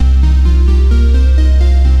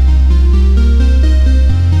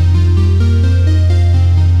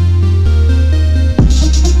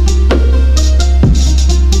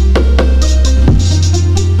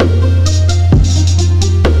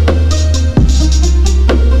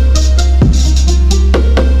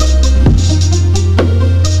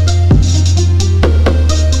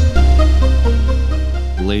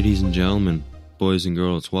boys and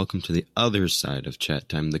girls? Welcome to the other side of chat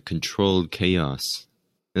time, the controlled chaos.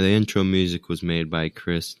 The intro music was made by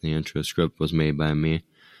Chris. The intro script was made by me.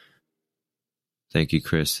 Thank you,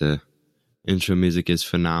 Chris. The intro music is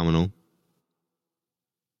phenomenal.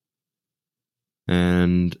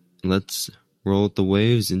 And let's roll with the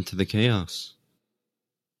waves into the chaos.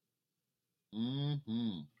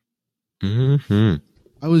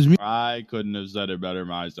 I couldn't have said it better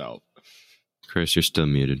myself. Chris, you're still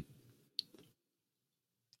muted.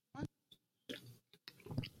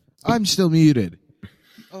 I'm still muted.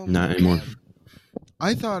 Oh, Not anymore. God.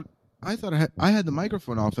 I thought I had the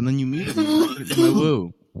microphone off, and then you muted me. It's my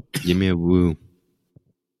woo. Give me a woo.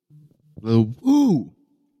 The woo.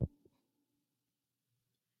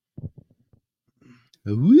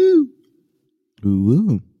 A woo.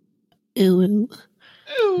 Woo.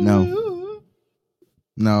 No.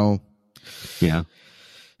 No. Yeah.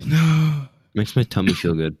 No. Makes my tummy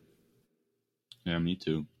feel good. Yeah, me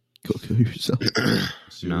too. Go kill yourself.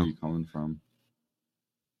 See No. where you're coming from.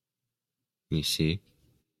 You see?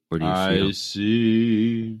 Where do you I feel?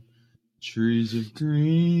 see trees of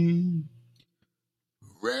green.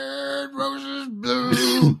 Red roses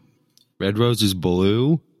bloom. Red rose is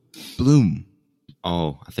blue? Bloom.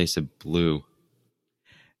 Oh, I thought you said blue.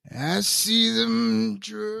 I see them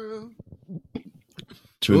true.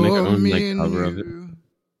 Should we make our for own me cover of it? you.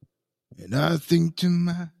 And I think to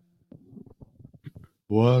my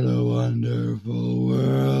What a wonderful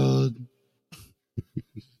world.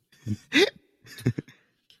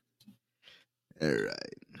 all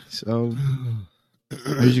right. So,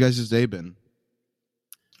 how's you guys' day been?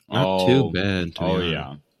 Not too bad. To be Oh, honest.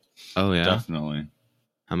 yeah. Oh, yeah? Definitely.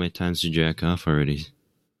 How many times did you jack off already?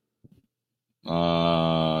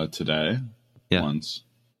 Today. Yeah. Once.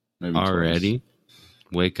 Maybe Already? twice.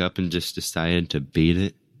 Wake up and just decided to beat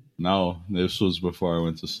it? No, this was before I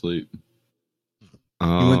went to sleep.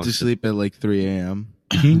 Oh, You went to sleep at like 3 a.m.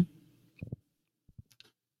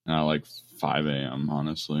 At like 5 a.m.,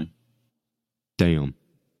 honestly. Damn.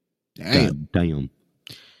 Damn. God damn.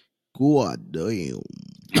 God damn.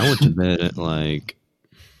 I went to bed at like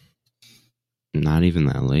not even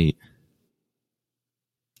that late.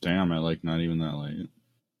 Damn, I like not even that late.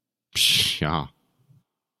 Yeah.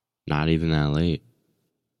 Not even that late.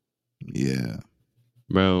 Yeah.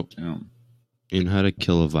 Bro, Damn. you know how to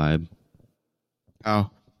kill a vibe? How?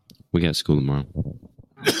 We got school tomorrow.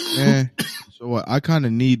 So what? I kind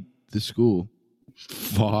of need the school.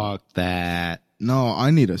 Fuck that. No, I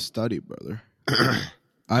need a study, brother.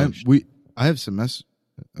 I have semester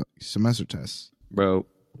tests. Bro,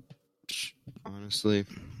 honestly,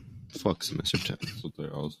 fuck semester test. That's what they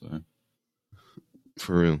all say.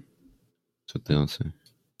 For real. That's what they all say.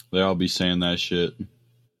 They all be saying that shit.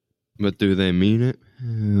 But do they mean it? Hell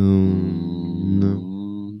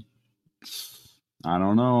no. I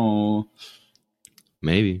don't know.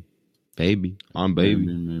 Maybe. Baby. I'm baby.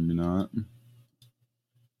 Maybe not.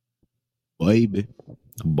 Baby.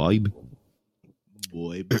 Baby.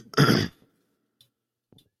 Baby.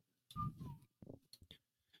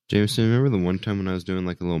 Jameson, remember the one time when I was doing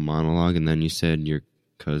like a little monologue and then you said your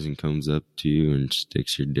cousin comes up to you and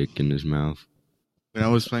sticks your dick in his mouth? When I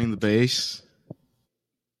was playing the bass.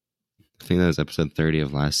 I think that was episode 30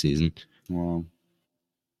 of last season. Well,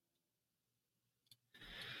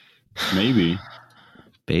 maybe.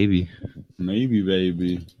 Baby. Maybe,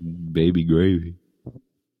 baby. Baby gravy.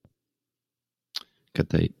 Get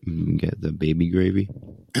the baby gravy.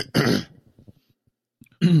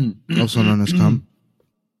 Also known as cum.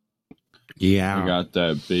 Yeah. I got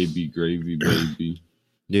that baby gravy, baby.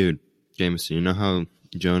 Dude, Jameson, you know how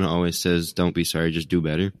Jonah always says, don't be sorry, just do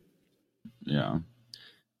better? Yeah.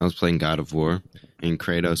 I was playing God of War, and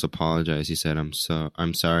Kratos apologized. He said, I'm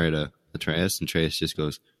sorry to Atreus, and Atreus just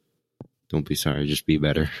goes, don't be sorry, just be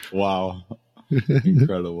better. Wow.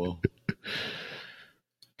 Incredible.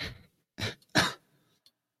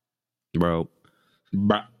 Bro.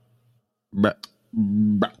 Bruh. Bruh.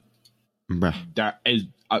 Bruh. Bruh. That is,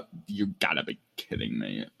 you gotta be kidding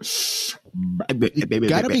me. You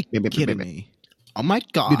gotta be kidding me. Oh my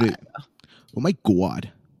God. Oh my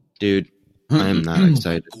God. Dude, I am not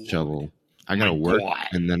excited to shovel. I gotta work,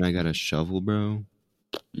 and then I gotta shovel, bro.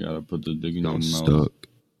 You gotta put the dig in your I'm mouth. stuck.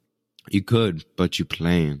 You could, but you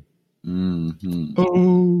playing. Mm-hmm.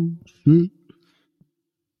 Oh, shit.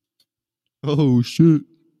 Oh, shit.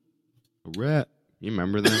 A rat. You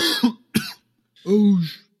remember that? Oh,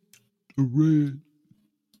 a rat.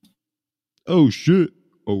 Oh, shit.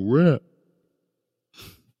 A rat.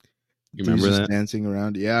 You remember Dude's just that? dancing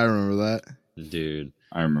around. Yeah, I remember that. Dude.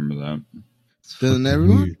 I remember that. Doesn't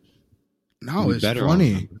everyone? No, You it's better funny.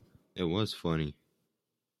 all remember. It was funny.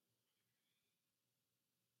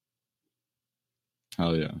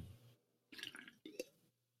 Hell yeah.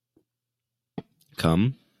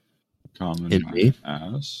 Come Come in my me,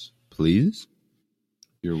 ass. please.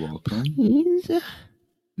 You're welcome. Please.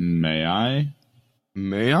 May I?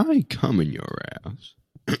 May I come in your ass?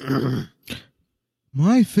 May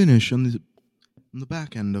I finish on the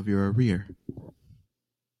back end of your rear?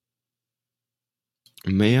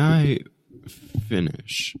 May I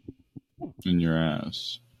finish In your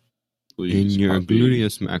ass. in Please, your puppy.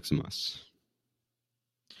 gluteus maximus?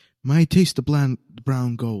 May I taste the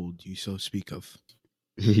brown gold you so speak of?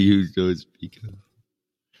 You so speak of.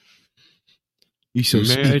 You so May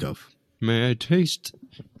speak I- of. May I taste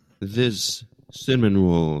this cinnamon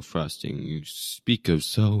roll frosting you speak of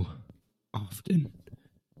so often?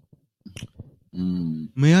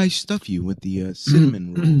 May I stuff you with the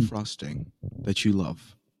cinnamon roll frosting that you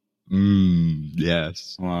love?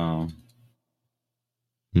 Yes. Wow.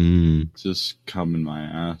 Just come in my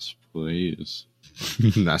ass, please.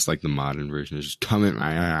 That's like the modern version. It's just come in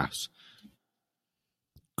my ass.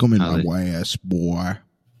 Come in How my they- ass, boy.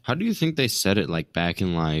 How do you think they said it like back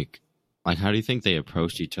in like how do you think they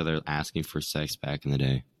approached each other asking for sex back in the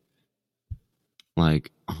day?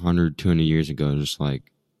 Like 100, 200 years ago, just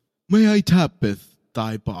like, May I tapeth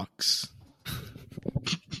thy box?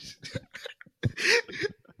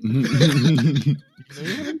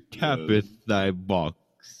 tappeth thy box.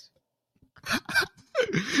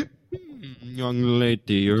 Young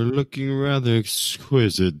lady, you're looking rather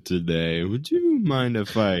exquisite today. Would you mind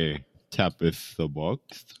if I tappeth the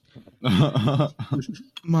box?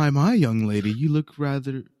 My young lady, you look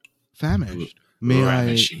rather famished. May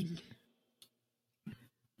Ravishing.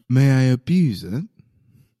 I abuse it?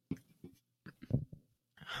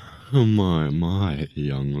 Oh, my,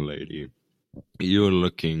 young lady. You're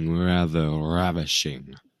looking rather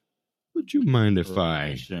ravishing. Would you mind if I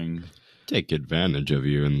Ravishing. take advantage of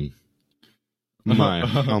you in my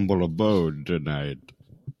humble abode tonight?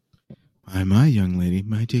 My young lady,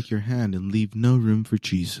 may I take your hand and leave no room for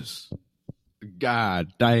Jesus?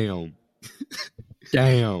 God damn.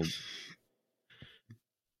 Damn.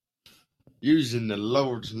 Using the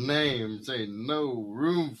Lord's name, saying no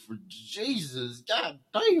room for Jesus. God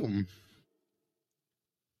damn.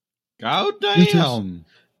 God Let damn.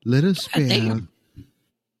 Let us spare damn.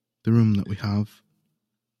 the room that we have.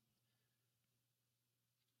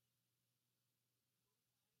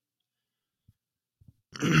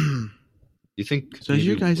 You think? So is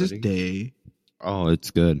your maybe guys' wedding- day? Oh,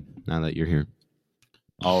 it's good now that you're here.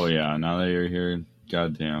 Oh, yeah. Now that you're here,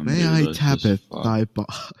 goddamn. May dude, I let's just tapeth fuck. thy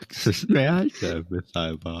box? May I have with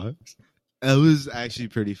thy box? That was actually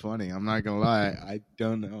pretty funny. I'm not gonna lie. I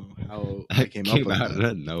don't know how I came up with out that.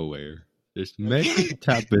 of nowhere. Just may I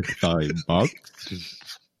tap with thy box?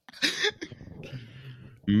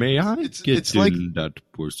 May I It's get like- in that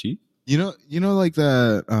pussy? You know, like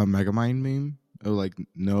the Megamind meme of like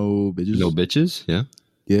no bitches. No bitches? Yeah.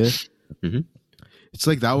 Yeah. Mhm. It's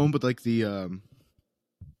like that one, but like the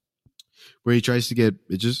where he tries to get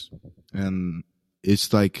bitches, and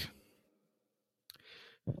it's like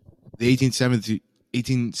the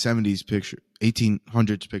 1870s picture,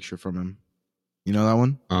 1800s picture from him. You know that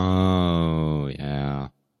one? Oh, yeah.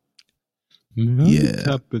 May I Yeah.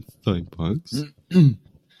 tap with thy box?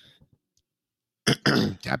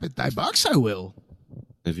 Tap it, thy box, I will.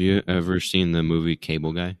 Have you ever seen the movie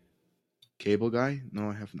Cable Guy? Cable Guy? No,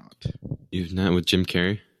 I have not. You've not with Jim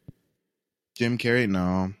Carrey? Jim Carrey?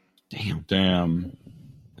 No. Damn. Damn.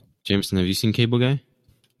 Jameson, have you seen Cable Guy?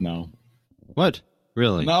 No. What?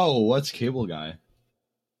 Really? No, what's Cable Guy?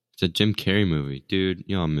 It's a Jim Carrey movie. Dude,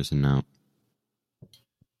 y'all missing out.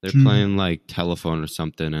 They're Hmm. playing like telephone or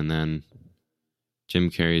something, and then Jim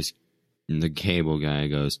Carrey's the Cable Guy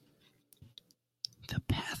goes, the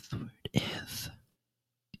password is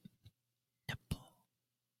nipple.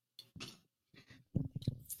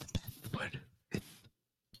 The password is...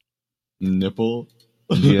 Nipple?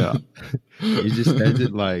 Yeah. He just says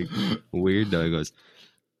it like weird though. He goes,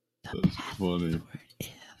 That's funny. is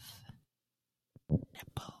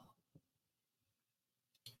nipple.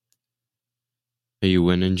 Are you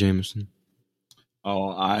winning, Jameson? Oh,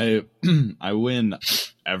 I I win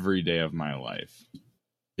every day of my life.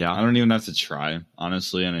 Yeah. I don't even have to try,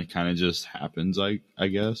 honestly, and it kind of just happens, I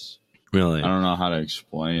guess. Really? I don't know how to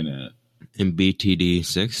explain it. In BTD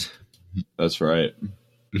 6? That's right.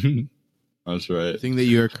 That's The right. thing that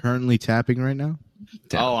you are currently tapping right now?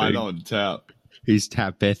 Oh, I don't tap. He's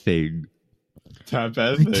tapping. Tap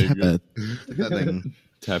Tap thing. it. That thing.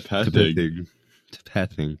 Tap Tapping.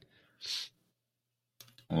 Tapping.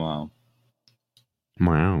 Wow.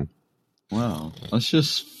 Wow. Wow. Let's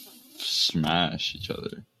just smash each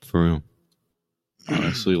other. For real.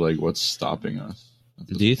 Honestly, like, what's stopping us?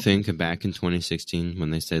 Do you think back in 2016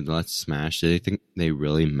 when they said let's smash, do they think they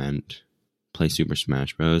really meant play Super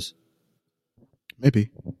Smash Bros? Maybe.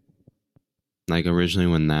 Like originally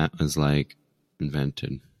when that was like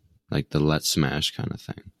invented, like the let's smash kind of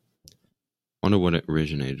thing. Wonder what it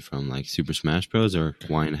originated from, like Super Smash Bros. Or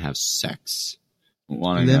wanting to have sex.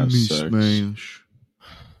 Wanting to have sex. Smash.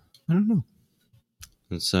 I don't know.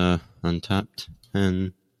 It's Untapped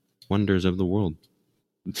and Wonders of the World.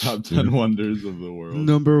 Top 10 wonders of the world.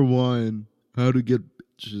 Number 1. How to get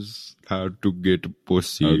bitches. How to get How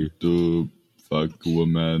pussy. to fuck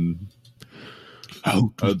woman.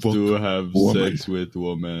 How How to have sex with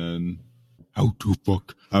woman. How to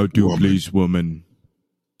fuck. How to please woman.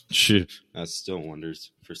 Shit. That's still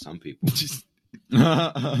Wonders for some people.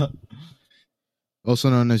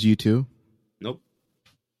 Also known as U2. Nope.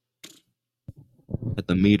 But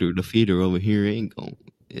the meter, the feeder over here ain't going.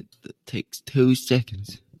 It takes 2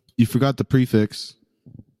 seconds. You forgot the prefix.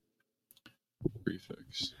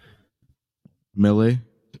 Prefix. Millie.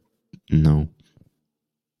 No.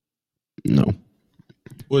 No.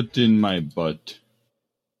 Put in my butt.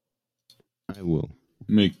 I will.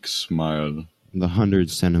 Make smile. The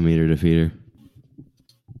 100-centimeter defeater. Is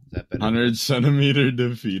that better? 100 centimeter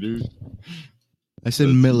defeater. I said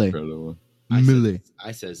That's Millie. incredible. Millie.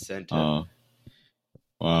 I said Santa.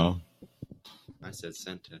 Wow. I said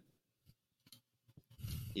Santa.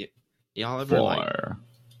 Y'all ever like... Fire.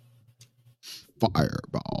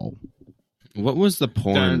 Fireball. What was the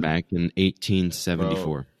porn Darn. back in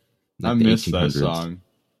 1874? I Like the missed that 1800s. song.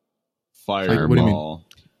 What do you mean? Fireball.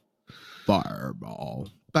 Fireball.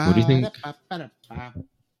 What do you think?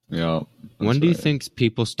 Yeah. When do you think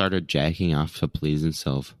people started jacking off to please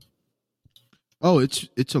themselves? Oh, it's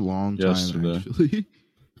a long time Yesterday. actually.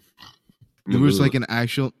 There was like an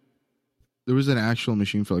actual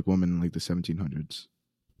machine for like women in like the 1700s.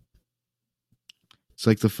 It's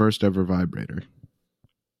like the first ever vibrator,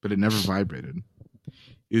 but it never vibrated.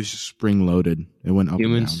 It was just spring loaded. It went up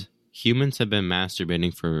and down. Humans have been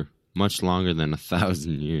masturbating for much longer than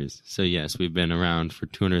 1,000 years. So yes, we've been around for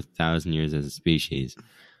 200,000 years as a species.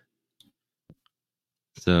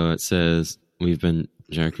 So it says we've been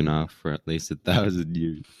jerking off for at least 1,000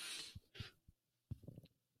 years.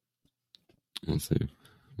 Let's see.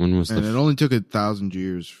 When was And it only took 1,000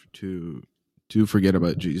 years to forget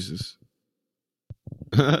about Jesus.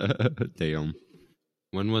 Damn.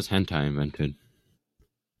 When was hentai invented?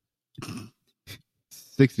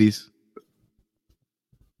 60s.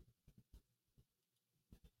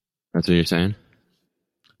 That's what you're saying?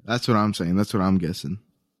 That's what I'm saying. That's what I'm guessing.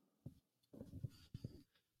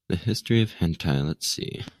 The history of hentai, let's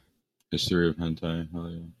see. History of hentai. Oh,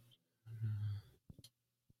 yeah.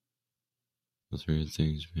 Those weird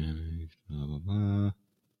things, blah, blah, blah.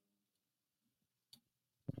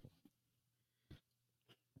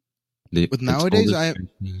 But nowadays,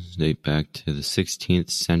 date back to the 16th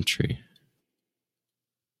century.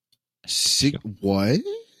 What?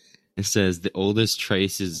 It says the oldest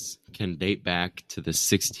traces can date back to the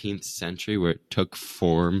 16th century, where it took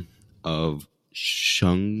form of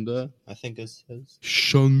Shunga, I think it says.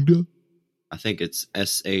 Shunga? I think it's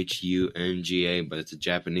Shunga, but it's a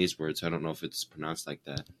Japanese word, so I don't know if it's pronounced like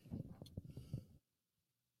that.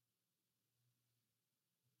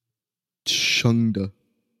 Shungda.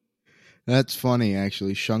 That's funny,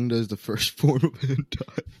 actually. Shungda is the first form of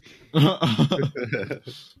hentai.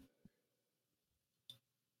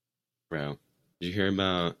 Bro, did you hear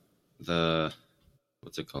about the,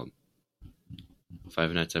 what's it called?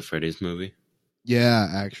 Five Nights at Freddy's movie? Yeah,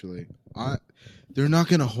 actually. They're not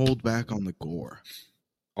going to hold back on the gore.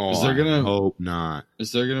 Oh, Is there gonna- I hope not.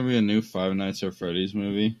 Is there going to be a new Five Nights at Freddy's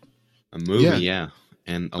movie? A movie, Yeah. yeah.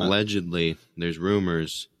 And allegedly, there's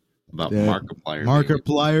rumors about Yeah. Markiplier.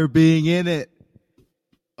 Markiplier being in it.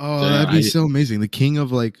 Oh, Yeah, that'd be so amazing. The king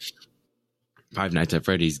of like... Five Nights at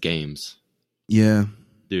Freddy's games. Yeah.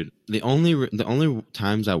 Dude, the only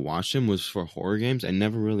times I watched him was for horror games. I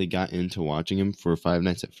never really got into watching him for Five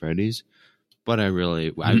Nights at Freddy's, but I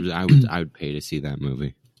would pay to see that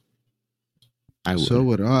movie. I would. So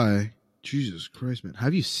would I. Jesus Christ, man.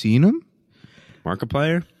 Have you seen him?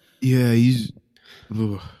 Markiplier? Yeah, he's...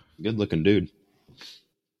 ugh. Good looking dude.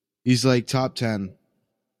 He's like top 10.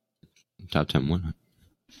 Top 10 what?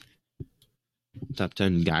 Top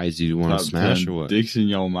 10 guys you want to Top smash 10 or what? Dicks in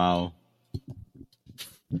your mouth.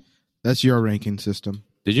 That's your ranking system.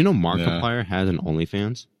 Did you know Markiplier has an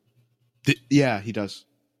OnlyFans? Yeah, he does.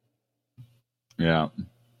 Yeah.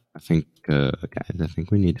 I think, guys,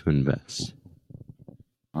 we need to invest.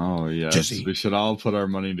 Oh, yes. Jesse. We should all put our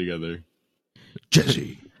money together.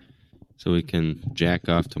 Jesse. So we can jack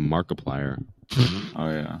off to Markiplier. Oh,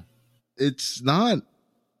 yeah. It's not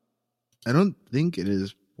I don't think it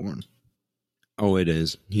is porn. Oh, it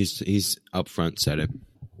is. He's up front said it.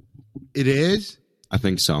 It is? I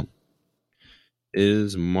think so.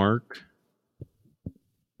 Is Mark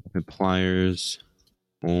Pliers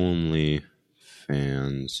only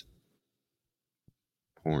fans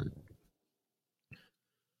porn?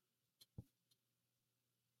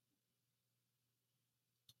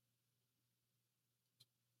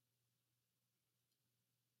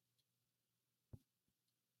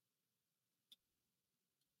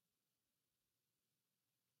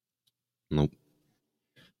 Nope.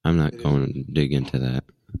 I'm not going to dig into that.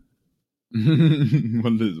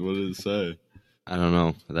 What did it say? I don't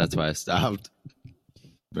know. That's why I stopped.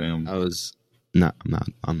 Bam.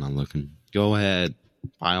 I'm not looking. Go ahead.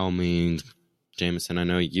 By all means. Jameson, I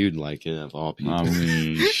know you'd like it of all people. I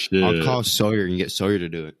mean, shit. I'll call Sawyer and get Sawyer to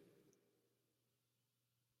do it.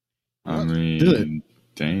 I mean, Do it.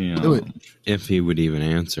 damn. Do it. If he would even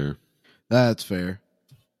answer. That's fair.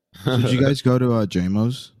 So did you guys go to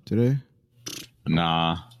JMO's today?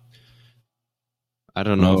 Nah. I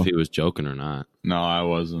don't know Oh. if he was joking or not. No, I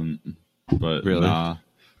wasn't. But Really? nah.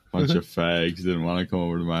 Bunch of fags didn't want to come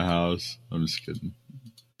over to my house. I'm just kidding.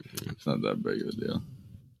 It's not that big of a deal.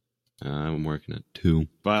 I'm working at 2.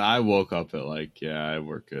 But I woke up at I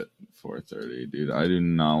work at 4:30, dude. I do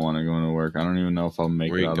not want to go into work. I don't even know if I'll make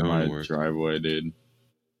Where it you out of going my to work? driveway, dude.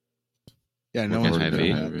 Yeah, no one's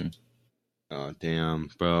Working heavy. Oh, damn,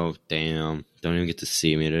 bro. Damn. Don't even get to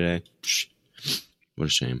see me today. Psh. What a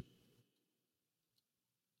shame.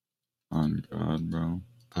 On God, bro.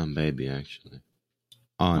 On baby, actually.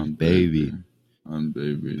 On baby. On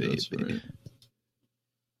baby, that's Baby. right.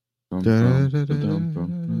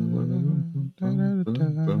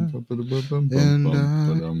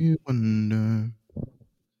 And you wonder.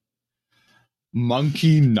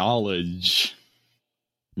 Monkey knowledge.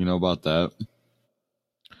 You know about that?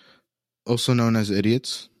 Also known as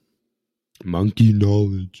idiots. Monkey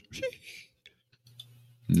knowledge.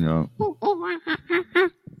 Yeah.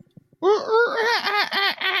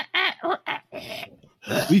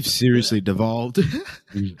 We've seriously devolved.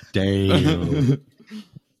 Damn.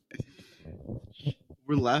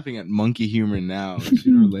 We're laughing at monkey humor now.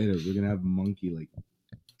 Sooner or later, we're gonna have monkey like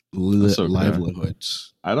That's okay.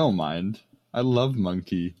 livelihoods. I don't mind. I love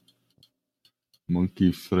monkey.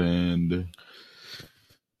 Monkey friend.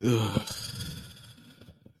 Ugh.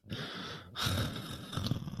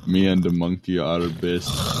 Me and the monkey are best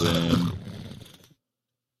friend.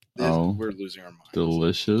 Oh. We're losing our minds.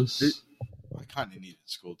 Delicious. I kind of needed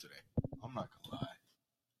school today. I'm not gonna lie.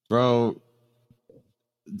 Bro,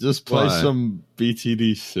 just play What? some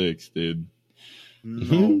BTD 6, dude.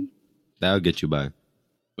 No. That'll get you by.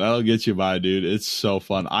 That'll get you by, dude. It's so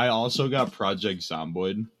fun. I also got Project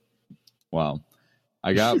Zomboid. Wow.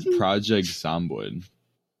 I got Project Zomboid.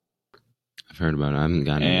 I've heard about it. I haven't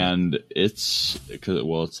gotten it. And it's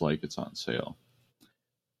on sale.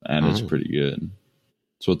 And it's Oh. pretty good.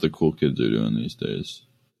 It's what the cool kids are doing these days.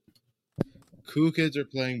 Cool kids are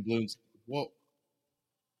playing balloons. Whoa.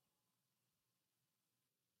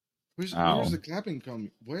 Where's Ow. the clapping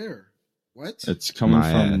coming? Where? What? It's coming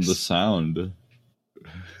My from ass. the sound.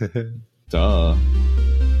 Duh.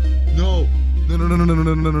 No.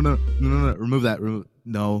 No. Remove that.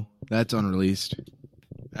 No, that's unreleased.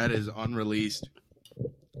 That is unreleased.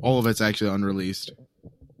 All of it's actually unreleased.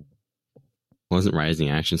 Wasn't Rising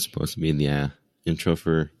Action supposed to be the intro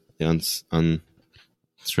for the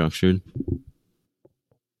unstructured?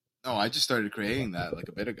 No, I just started creating that like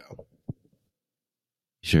a bit ago.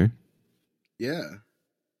 Sure. Yeah.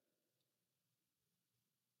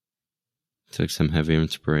 Took some heavy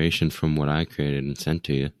inspiration from what I created and sent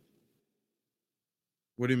to you.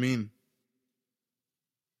 What do you mean?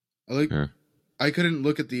 Sure. I couldn't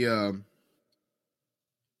look at the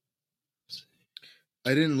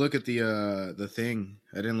I didn't look at the thing.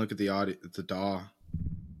 I didn't look at the audio, the DAW.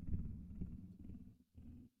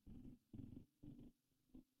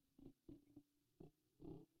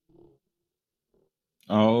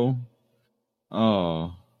 Oh.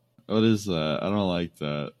 What is that? I don't like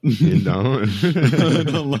that. You don't? I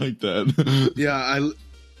don't like that. Yeah,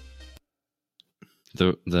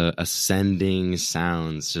 The ascending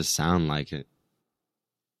sounds just sound like it.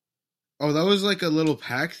 Oh, that was like a little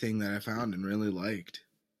pack thing that I found and really liked.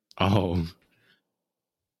 Oh.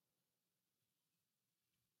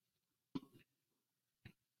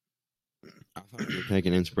 I thought you were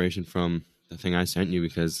taking inspiration from the thing I sent you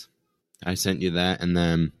because I sent you that and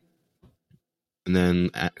then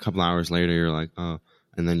a couple hours later you're like, oh,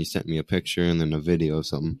 and then you sent me a picture and then a video of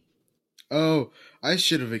something. Oh, I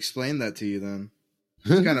should have explained that to you then.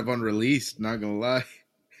 It's kind of unreleased, not gonna lie.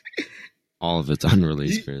 All of it's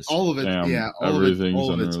unreleased, Chris. All of it, Damn, yeah. everything's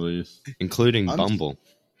all of it's- unreleased. Including Bumble.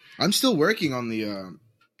 I'm still working on the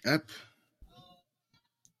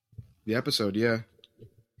episode. Yeah,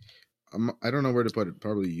 I don't know where to put it.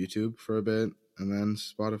 Probably YouTube for a bit, and then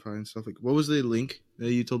Spotify and stuff like. What was the link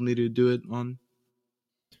that you told me to do it on?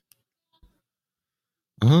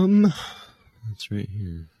 It's right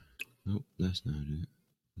here. Nope, that's not it.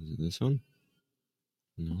 Is it this one?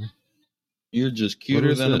 No. You're just What cuter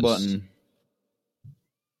was than a this? button.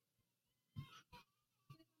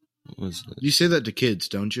 What was this? You say that to kids,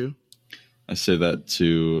 don't you? I say that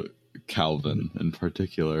to Calvin in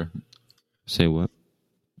particular. Say what?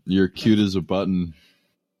 You're cute as a button.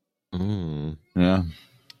 Oh. Yeah.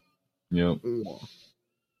 Yep.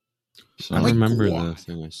 So, I like remember guac. the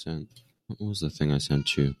thing I sent. What was the thing I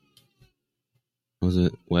sent you? Was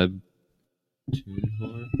it Web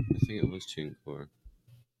TuneCore? I think it was TuneCore.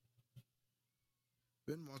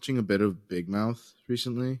 Been watching a bit of Big Mouth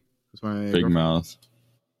recently. With my Big girlfriend. Mouth.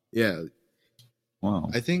 Yeah, Wow.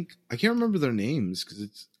 I can't remember their names because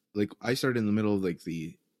it's like I started in the middle of like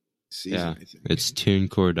the season. Yeah, I think it's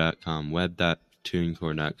tunecore.com.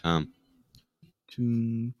 Web.tunecore.com,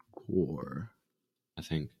 TuneCore.com. I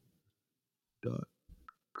think.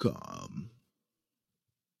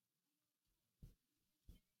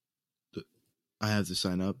 I have to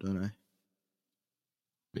sign up, don't I?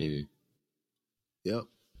 Maybe. Yep.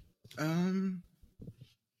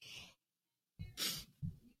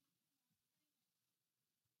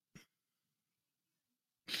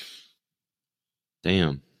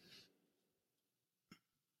 Damn.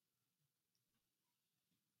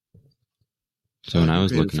 So when I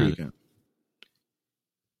was looking at it,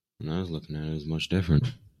 it was much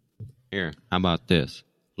different. Here, how about this?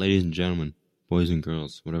 Ladies and gentlemen, boys and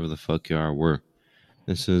girls, whatever the fuck you are, we're.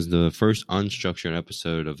 This is the first unstructured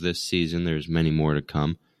episode of this season. There's many more to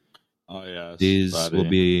come. Oh yeah. These will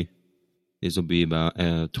be about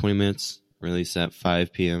 20 minutes, released at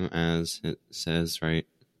 5 p.m. as it says, right?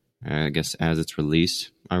 I guess as it's released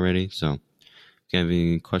already. So if you have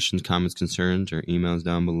any questions, comments, concerns, or emails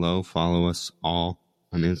down below, follow us all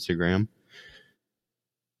on Instagram.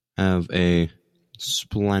 Have a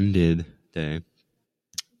splendid day.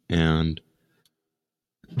 And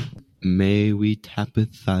may we tap a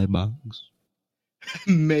thigh box.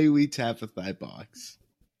 May we tap a thigh box?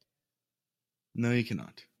 No, you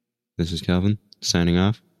cannot. This is Kelvin signing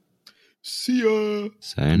off. See ya.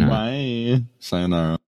 Sayonara. Bye. Sayonara.